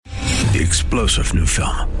The explosive new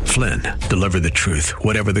film, Flynn, deliver the truth,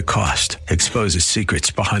 whatever the cost. Exposes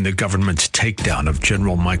secrets behind the government's takedown of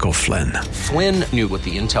General Michael Flynn. Flynn knew what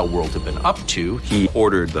the intel world had been up to. He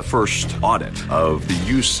ordered the first audit of the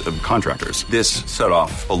use of contractors. This set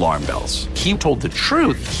off alarm bells. He told the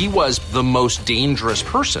truth. He was the most dangerous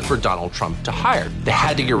person for Donald Trump to hire. They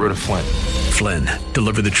had to get rid of Flynn. Flynn,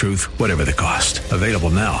 deliver the truth, whatever the cost. Available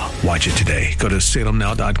now. Watch it today. Go to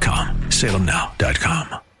salemnow.com.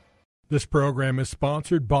 salemnow.com. This program is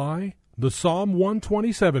sponsored by the Psalm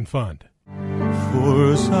 127 Fund.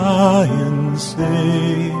 For Zion's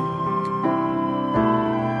sake,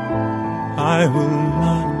 I will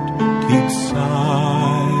not keep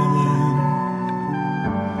silent.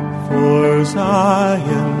 For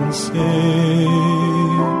Zion's sake,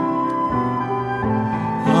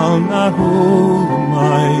 I'll not hold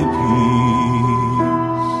my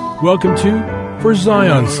peace. Welcome to For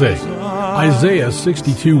Zion's Sake. Isaiah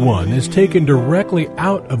 62:1 is taken directly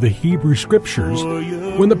out of the Hebrew Scriptures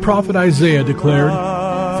when the prophet Isaiah declared,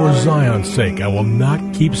 "For Zion's sake I will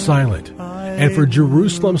not keep silent, and for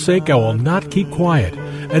Jerusalem's sake I will not keep quiet,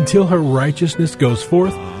 until her righteousness goes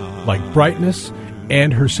forth like brightness,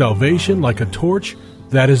 and her salvation like a torch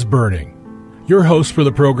that is burning." Your hosts for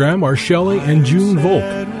the program are Shelley and June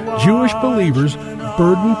Volk, Jewish believers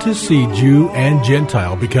burdened to see Jew and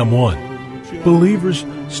Gentile become one. Believers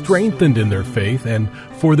strengthened in their faith and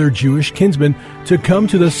for their Jewish kinsmen to come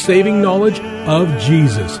to the saving knowledge of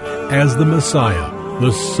Jesus as the Messiah,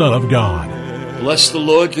 the Son of God. Bless the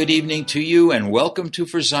Lord. Good evening to you and welcome to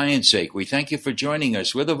For Zion's Sake. We thank you for joining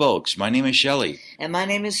us. We're the Volks. My name is Shelley. And my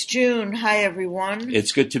name is June. Hi, everyone.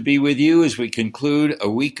 It's good to be with you as we conclude a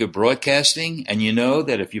week of broadcasting. And you know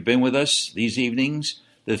that if you've been with us these evenings,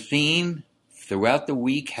 the theme throughout the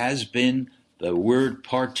week has been the word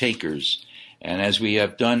partakers. And as we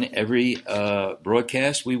have done every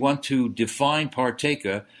broadcast, we want to define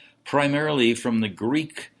partaker primarily from the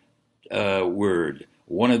Greek word.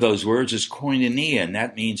 One of those words is koinonia, and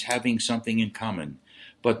that means having something in common.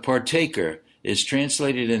 But partaker is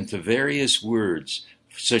translated into various words,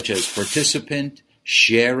 such as participant,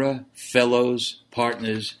 sharer, fellows,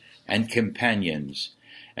 partners, and companions.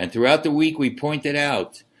 And throughout the week, we pointed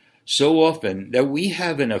out so often that we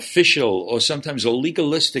have an official or sometimes a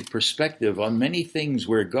legalistic perspective on many things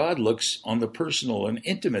where God looks on the personal and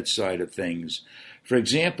intimate side of things. For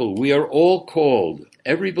example, we are all called,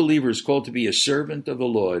 every believer is called to be a servant of the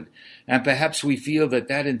Lord, and perhaps we feel that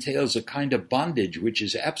that entails a kind of bondage which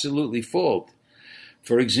is absolutely false.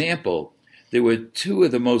 For example, there were two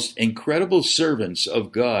of the most incredible servants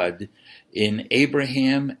of God in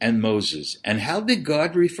Abraham and Moses. And how did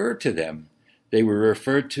God refer to them? They were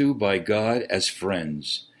referred to by God as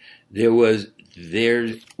friends. There was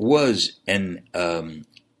an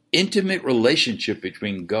intimate relationship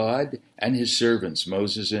between God and his servants,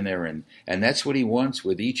 Moses and Aaron. And that's what he wants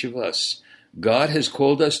with each of us. God has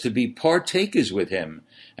called us to be partakers with him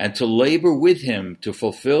and to labor with him to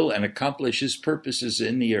fulfill and accomplish his purposes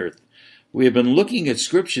in the earth. We have been looking at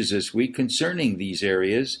scriptures this week concerning these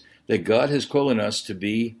areas that God has called us to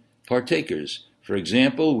be partakers. For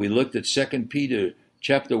example, we looked at 2 Peter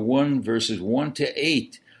chapter 1, verses 1 to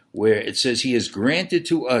 8, where it says, "He has granted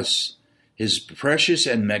to us his precious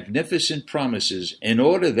and magnificent promises in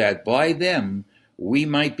order that by them we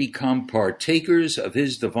might become partakers of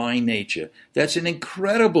his divine nature." That's an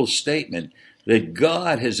incredible statement that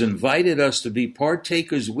God has invited us to be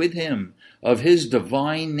partakers with him of his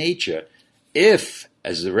divine nature. If,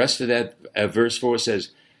 as the rest of that verse 4 says,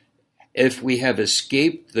 if we have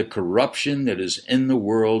escaped the corruption that is in the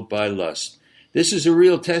world by lust. This is a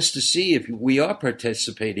real test to see if we are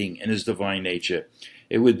participating in his divine nature.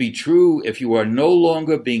 It would be true if you are no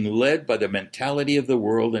longer being led by the mentality of the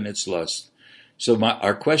world and its lust. So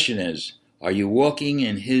our question is, are you walking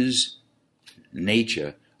in his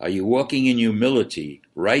nature? Are you walking in humility,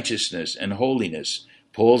 righteousness, and holiness?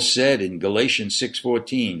 Paul said in Galatians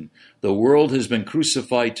 6:14, "The world has been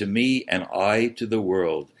crucified to me, and I to the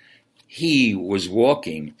world." He was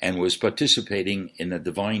walking and was participating in the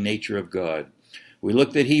divine nature of God. We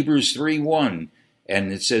looked at Hebrews 3:1,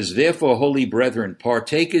 and it says, "Therefore, holy brethren,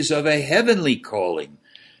 partakers of a heavenly calling."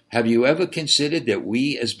 Have you ever considered that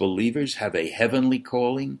we as believers have a heavenly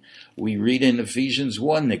calling? We read in Ephesians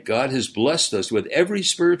 1 that God has blessed us with every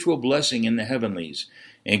spiritual blessing in the heavenlies.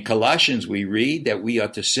 In Colossians, we read that we are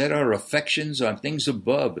to set our affections on things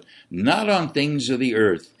above, not on things of the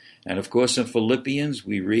earth. And of course, in Philippians,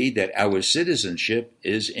 we read that our citizenship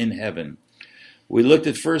is in heaven. We looked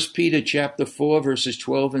at 1 Peter chapter 4, verses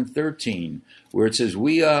 12 and 13, where it says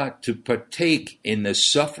we are to partake in the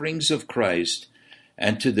sufferings of Christ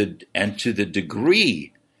and to the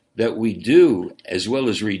degree that we do, as well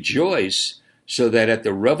as rejoice, so that at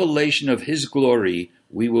the revelation of his glory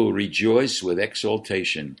we will rejoice with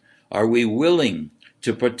exultation. Are we willing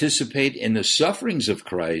to participate in the sufferings of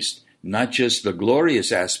Christ, not just the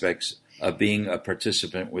glorious aspects of being a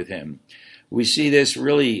participant with him? We see this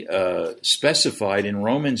really specified in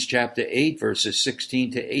Romans chapter 8, verses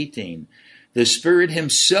 16 to 18. The Spirit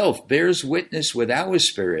himself bears witness with our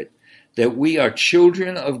spirit that we are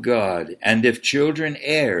children of God, and if children,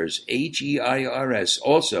 heirs, heirs,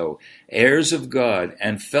 also heirs of God,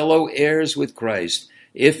 and fellow heirs with Christ,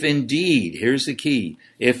 if indeed, here's the key,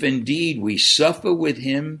 if indeed we suffer with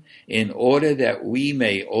him, in order that we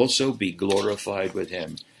may also be glorified with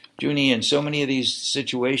him. Junie, in so many of these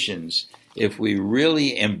situations, if we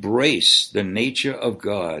really embrace the nature of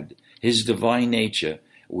God, his divine nature,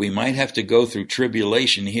 we might have to go through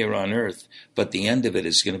tribulation here on earth, but the end of it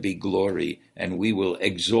is going to be glory, and we will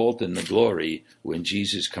exult in the glory when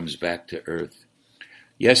Jesus comes back to earth.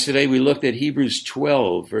 Yesterday we looked at Hebrews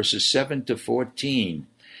 12, verses 7 to 14,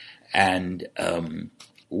 and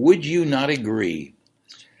would you not agree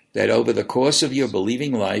that over the course of your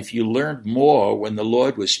believing life you learned more when the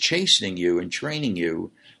Lord was chastening you and training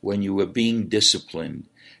you when you were being disciplined?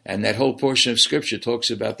 And that whole portion of Scripture talks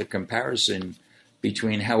about the comparison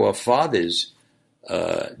between how our fathers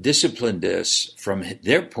disciplined us from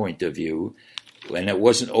their point of view, and it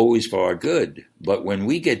wasn't always for our good. But when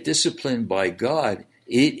we get disciplined by God,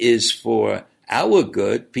 it is for our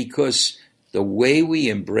good, because the way we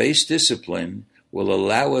embrace discipline will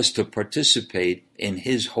allow us to participate in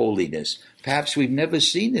his holiness. Perhaps we've never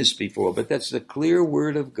seen this before, but that's the clear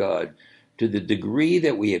word of God. To the degree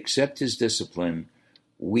that we accept his discipline,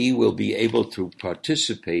 we will be able to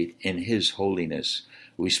participate in his holiness.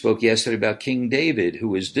 We spoke yesterday about King David, who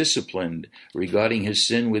was disciplined regarding his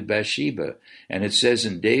sin with Bathsheba. And it says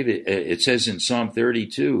in Psalm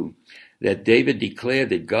 32 that David declared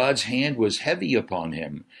that God's hand was heavy upon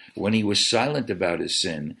him when he was silent about his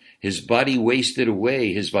sin. His body wasted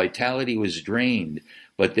away, his vitality was drained.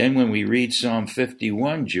 But then when we read Psalm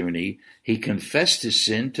 51, Junie, he confessed his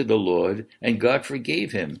sin to the Lord and God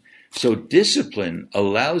forgave him. So discipline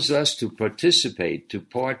allows us to participate, to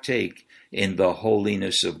partake in the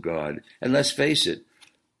holiness of God. And let's face it,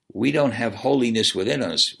 we don't have holiness within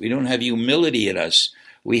us. We don't have humility in us.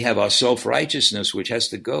 We have our self-righteousness, which has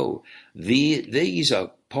to go. These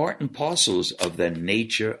are part and parcels of the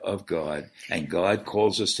nature of God, and God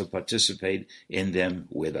calls us to participate in them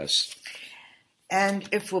with us. And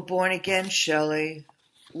if we're born again, Shelley,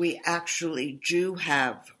 we actually do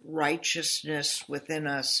have righteousness within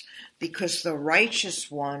us, because the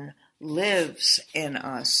righteous one lives in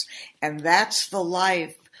us. And that's the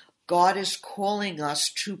life God is calling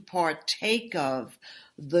us to partake of,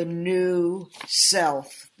 the new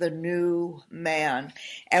self, the new man.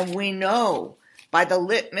 And we know by the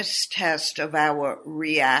litmus test of our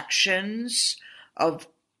reactions, of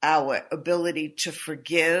our ability to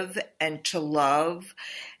forgive and to love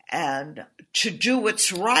and to do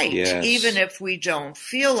what's right, yes, even if we don't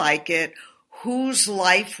feel like it, whose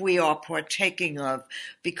life we are partaking of,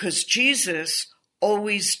 because Jesus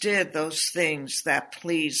always did those things that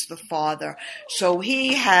pleased the Father. So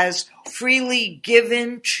he has freely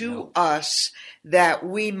given to us that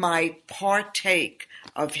we might partake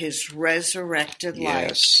of his resurrected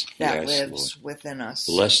life that lives Lord, within us.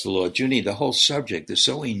 Bless the Lord. Junie, the whole subject is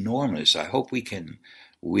so enormous. I hope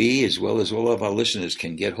we as well as all of our listeners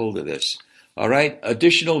can get hold of this. All right,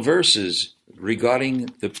 additional verses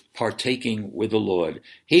regarding the partaking with the Lord.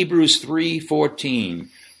 Hebrews 3:14,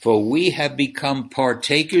 for we have become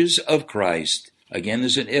partakers of Christ. Again,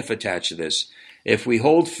 there's an if attached to this. If we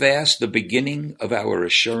hold fast the beginning of our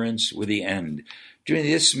assurance with the end.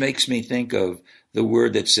 This makes me think of the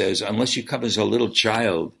word that says, unless you come as a little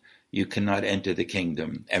child, you cannot enter the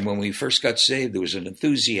kingdom. And when we first got saved, there was an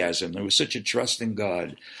enthusiasm. There was such a trust in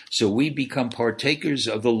God. So we become partakers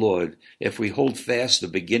of the Lord if we hold fast the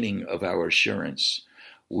beginning of our assurance.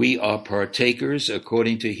 We are partakers,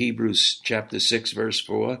 according to Hebrews chapter 6, verse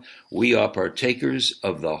 4. We are partakers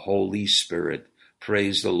of the Holy Spirit.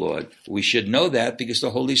 Praise the Lord. We should know that because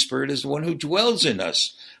the Holy Spirit is the one who dwells in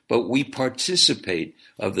us. But we participate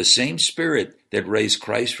of the same Spirit that raised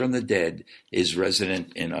Christ from the dead is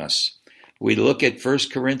resident in us. We look at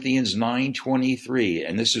 1 Corinthians 9:23,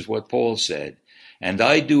 and this is what Paul said. And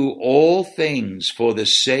I do all things for the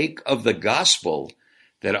sake of the gospel,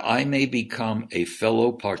 that I may become a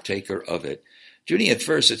fellow partaker of it. Junie, at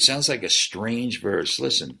first it sounds like a strange verse.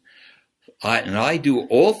 Listen, and I do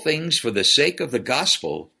all things for the sake of the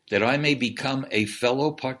gospel, that I may become a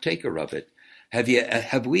fellow partaker of it.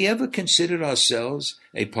 Have we ever considered ourselves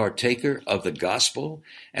a partaker of the gospel?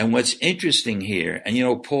 And what's interesting here,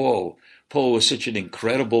 and Paul was such an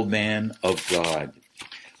incredible man of God.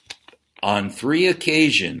 On 3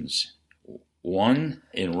 occasions, one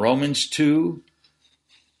in Romans 2,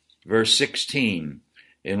 verse 16,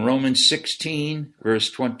 in Romans 16, verse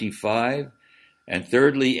 25, and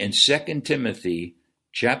thirdly in 2 Timothy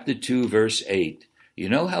chapter 2, verse 8. You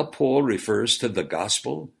know how Paul refers to the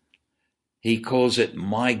gospel? He calls it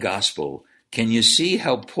my gospel. Can you see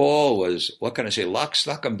how Paul was, lock,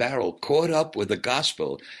 stock, and barrel, caught up with the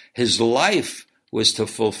gospel? His life was to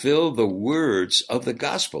fulfill the words of the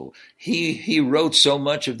gospel. He wrote so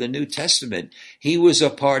much of the New Testament. He was a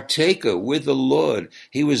partaker with the Lord.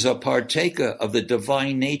 He was a partaker of the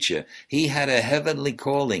divine nature. He had a heavenly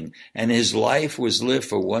calling, and his life was lived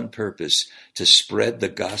for one purpose, to spread the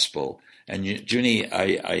gospel. And Junie,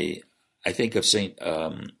 I think of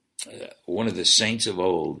one of the saints of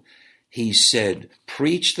old. He said,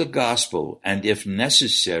 preach the gospel, and if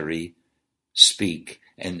necessary, speak.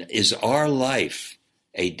 And is our life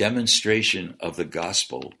a demonstration of the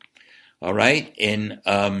gospel? All right? In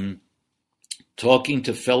talking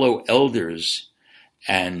to fellow elders,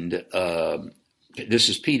 and this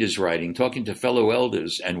is Peter's writing, talking to fellow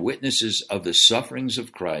elders and witnesses of the sufferings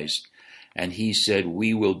of Christ, and he said,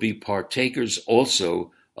 we will be partakers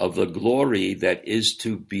also of the glory that is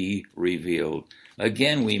to be revealed.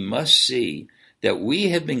 Again, we must see that we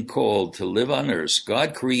have been called to live on earth.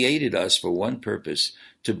 God created us for one purpose,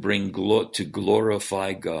 to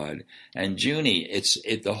glorify God. And Junie, it's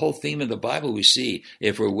the whole theme of the Bible we see.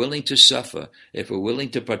 If we're willing to suffer, if we're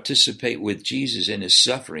willing to participate with Jesus in his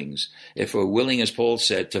sufferings, if we're willing, as Paul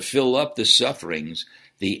said, to fill up the sufferings,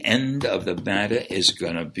 the end of the matter is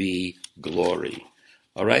going to be glory.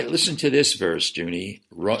 All right, listen to this verse, Junie.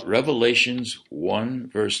 Revelations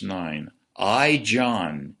 1, verse 9. I,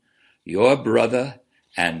 John, your brother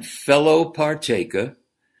and fellow partaker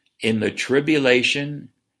in the tribulation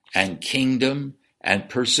and kingdom and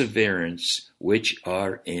perseverance which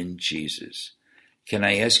are in Jesus. Can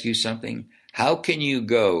I ask you something? How can you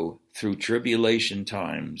go through tribulation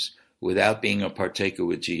times without being a partaker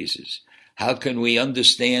with Jesus? How can we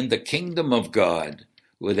understand the kingdom of God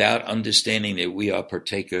without understanding that we are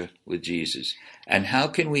partaker with Jesus? And how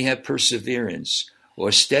can we have perseverance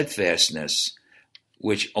or steadfastness,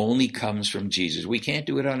 which only comes from Jesus? We can't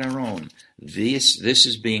do it on our own. This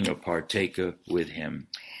is being a partaker with him.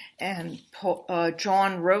 And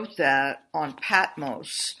John wrote that on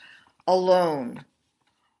Patmos alone.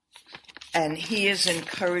 And he is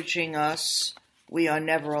encouraging us. We are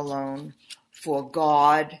never alone, for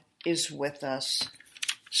God is with us.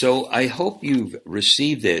 So I hope you've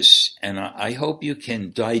received this, and I hope you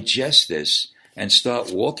can digest this and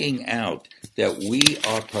start walking out that we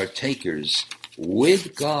are partakers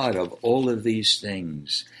with God of all of these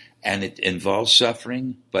things. And it involves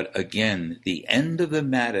suffering, but again, the end of the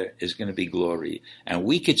matter is going to be glory. And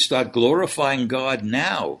we could start glorifying God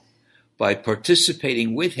now by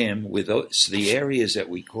participating with him with the areas that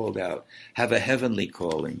we called out. Have a heavenly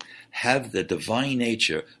calling. Have the divine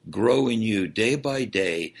nature grow in you day by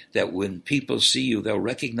day, that when people see you, they'll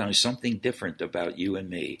recognize something different about you and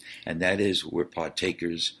me. And that is, we're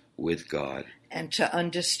partakers with God. And to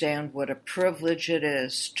understand what a privilege it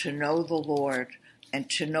is to know the Lord and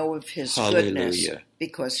to know of his goodness,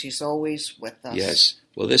 because he's always with us. Yes.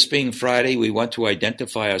 Well, this being Friday, we want to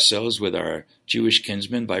identify ourselves with our Jewish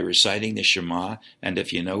kinsmen by reciting the Shema. And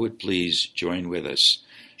if you know it, please join with us.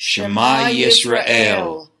 Shema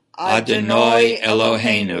Yisrael, Adonai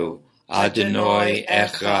Eloheinu, Adonai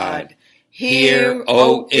Echad. Hear,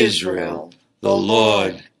 O Israel, the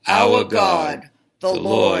Lord our God, the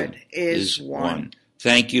Lord is one.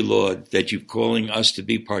 Thank you, Lord, that you're calling us to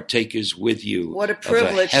be partakers with you. What a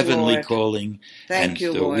privilege, of a heavenly Lord. Calling. Thank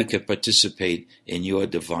you, so Lord. we could participate in your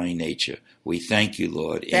divine nature. We thank you,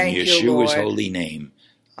 Lord, Thank in you, Yeshua's Lord. holy name.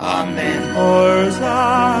 Amen. For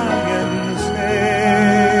Zion's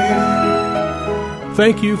sake.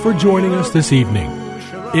 Thank you for joining us this evening.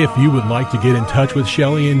 If you would like to get in touch with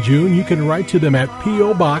Shelley and June, you can write to them at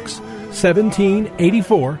P.O. Box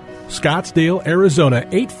 1784, Scottsdale, Arizona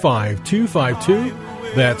 85252.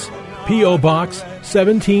 That's P.O. Box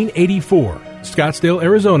 1784, Scottsdale,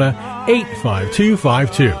 Arizona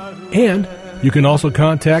 85252. And you can also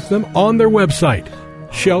contact them on their website,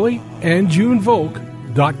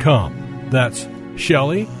 ShelleyandJuneVolk.com. That's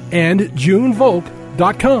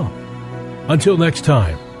ShelleyandJuneVolk.com. Until next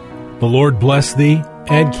time, the Lord bless thee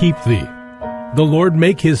and keep thee. The Lord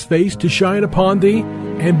make his face to shine upon thee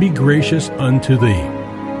and be gracious unto thee.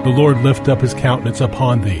 The Lord lift up his countenance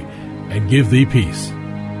upon thee and give thee peace.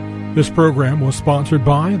 This program was sponsored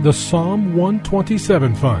by the Psalm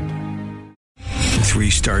 127 Fund.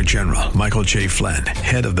 3-star General Michael J. Flynn,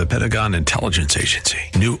 head of the Pentagon Intelligence Agency,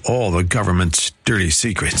 knew all the government's dirty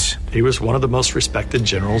secrets. He was one of the most respected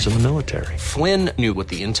generals in the military. Flynn knew what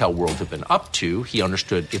the intel world had been up to. He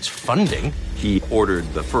understood its funding. He ordered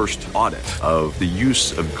the first audit of the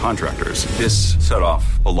use of contractors. This set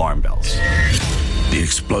off alarm bells. The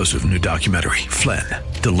explosive new documentary, Flynn,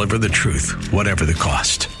 Deliver the Truth, Whatever the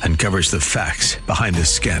Cost, uncovers the facts behind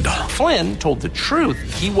this scandal. Flynn told the truth.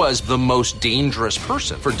 He was the most dangerous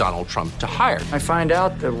person for Donald Trump to hire. I find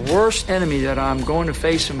out the worst enemy that I'm going to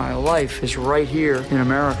face in my life is right here in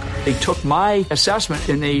America. They took my assessment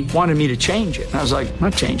and they wanted me to change it. And I was like, I'm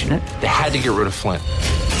not changing it. They had to get rid of Flynn.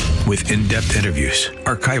 With in-depth interviews,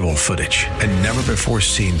 archival footage, and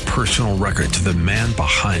never-before-seen personal records of the man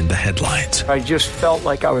behind the headlines. I just felt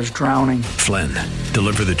like I was drowning. Flynn,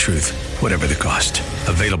 Deliver the Truth, Whatever the Cost.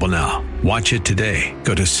 Available now. Watch it today.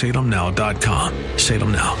 Go to salemnow.com.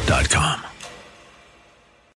 salemnow.com.